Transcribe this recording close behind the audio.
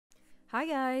Hi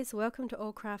guys, welcome to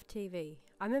All Craft TV.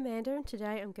 I'm Amanda and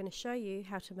today I'm going to show you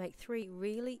how to make 3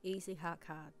 really easy heart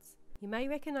cards. You may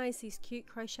recognize these cute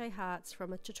crochet hearts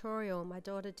from a tutorial my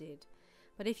daughter did,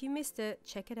 but if you missed it,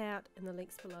 check it out in the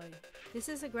links below. This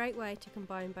is a great way to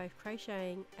combine both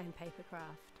crocheting and paper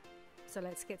craft. So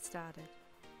let's get started.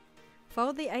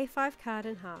 Fold the A5 card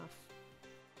in half.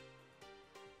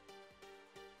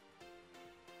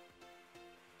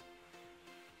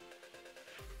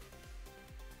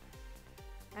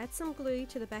 Add some glue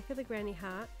to the back of the granny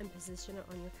heart and position it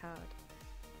on your card.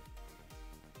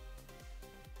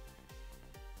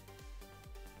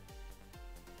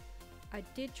 I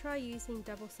did try using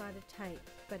double-sided tape,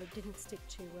 but it didn't stick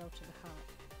too well to the heart.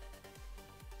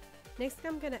 Next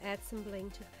I'm going to add some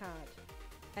bling to the card.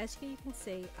 As you can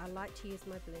see, I like to use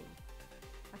my bling.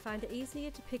 I find it easier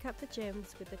to pick up the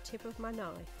gems with the tip of my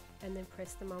knife and then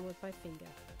press them on with my finger.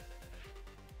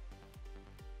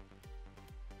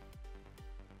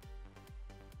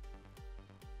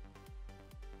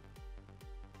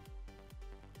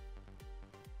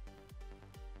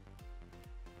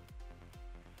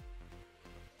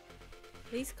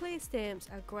 These clear stamps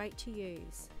are great to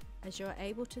use as you are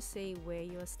able to see where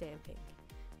you are stamping,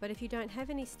 but if you don't have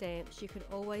any stamps you could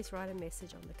always write a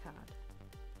message on the card.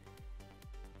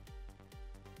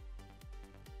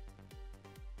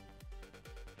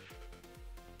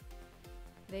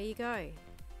 There you go,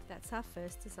 that's our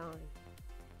first design.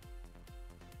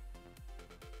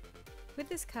 With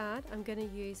this card I'm going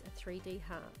to use a 3D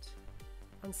heart.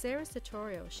 On Sarah's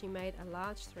tutorial she made a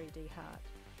large 3D heart.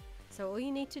 So all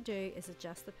you need to do is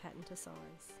adjust the pattern to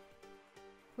size.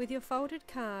 With your folded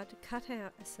card, cut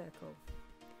out a circle.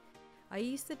 I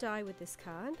used the die with this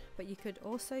card, but you could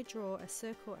also draw a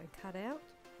circle and cut out,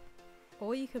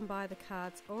 or you can buy the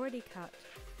cards already cut,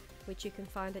 which you can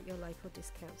find at your local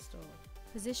discount store.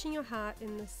 Position your heart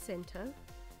in the center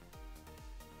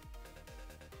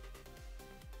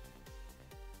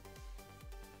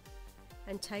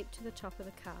and tape to the top of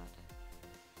the card.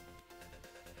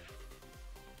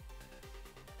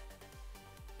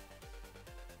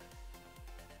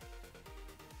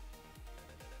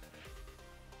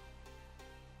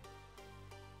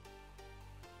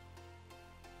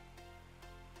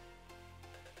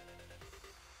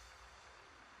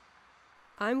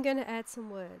 I'm going to add some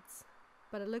words,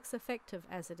 but it looks effective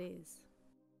as it is.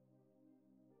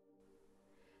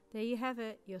 There you have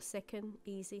it, your second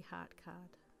easy heart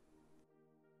card.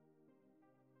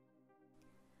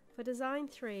 For design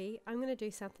 3, I'm going to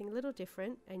do something a little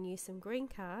different and use some green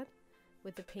card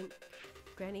with the pink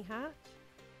granny heart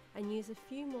and use a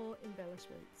few more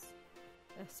embellishments.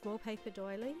 A small paper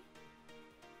doily,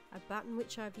 a button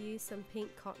which I've used some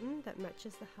pink cotton that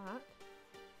matches the heart,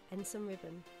 and some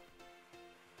ribbon.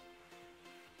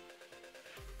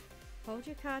 Fold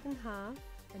your card in half,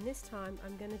 and this time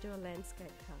I'm going to do a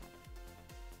landscape card.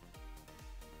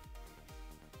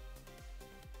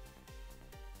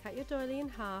 Cut your doily in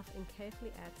half and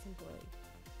carefully add some glue.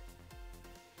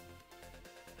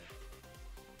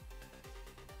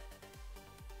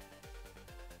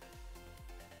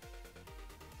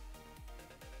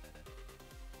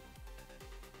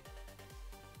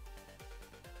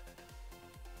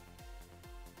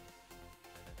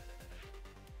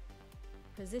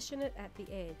 Position it at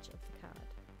the edge of the card.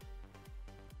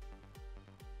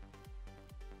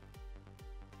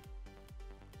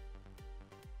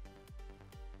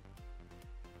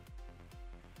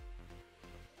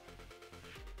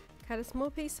 Cut a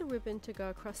small piece of ribbon to go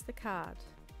across the card.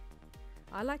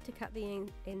 I like to cut the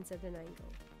ends at an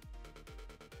angle.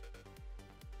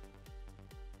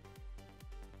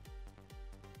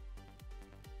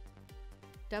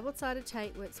 Double-sided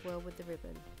tape works well with the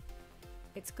ribbon.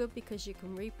 It's good because you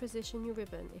can reposition your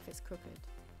ribbon if it's crooked.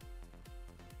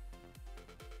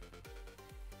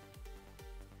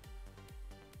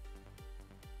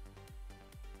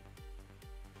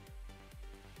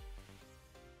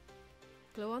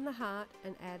 Glue on the heart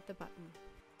and add the button.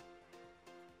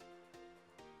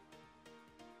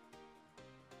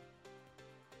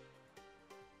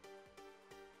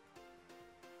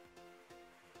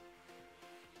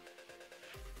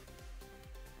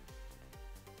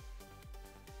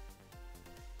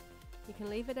 You can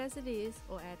leave it as it is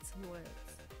or add some words.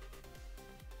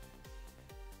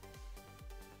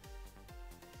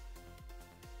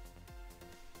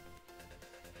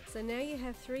 So now you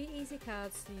have 3 easy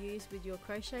cards to use with your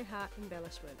crochet heart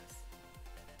embellishments.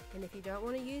 And if you don't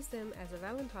want to use them as a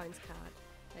Valentine's card,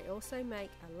 they also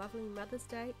make a lovely Mother's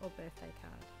Day or birthday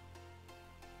card.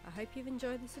 I hope you've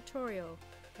enjoyed this tutorial,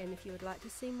 and if you would like to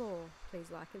see more,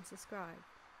 please like and subscribe.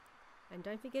 And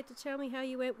don't forget to tell me how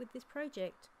you went with this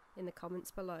project in the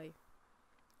comments below.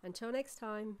 Until next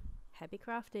time, happy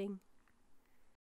crafting!